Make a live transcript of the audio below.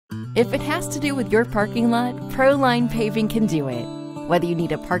If it has to do with your parking lot, Proline Paving can do it. Whether you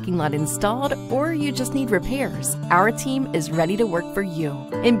need a parking lot installed or you just need repairs, our team is ready to work for you.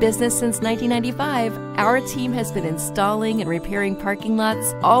 In business since 1995, our team has been installing and repairing parking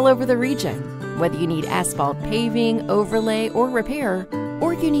lots all over the region. Whether you need asphalt paving, overlay, or repair,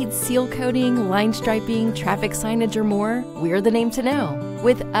 or you need seal coating, line striping, traffic signage, or more, we're the name to know.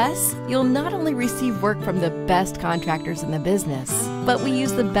 With us, you'll not only receive work from the best contractors in the business, but we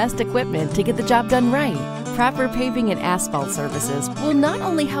use the best equipment to get the job done right. Proper paving and asphalt services will not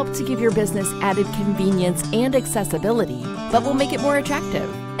only help to give your business added convenience and accessibility, but will make it more attractive.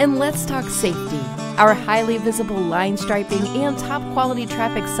 And let's talk safety. Our highly visible line striping and top quality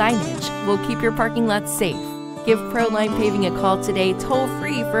traffic signage will keep your parking lot safe. Give Proline Paving a call today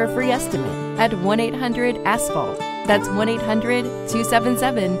toll-free for a free estimate at 1-800-ASPHALT. That's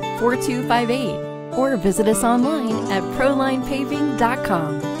 1-800-277-4258. Or visit us online at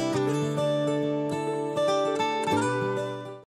prolinepaving.com.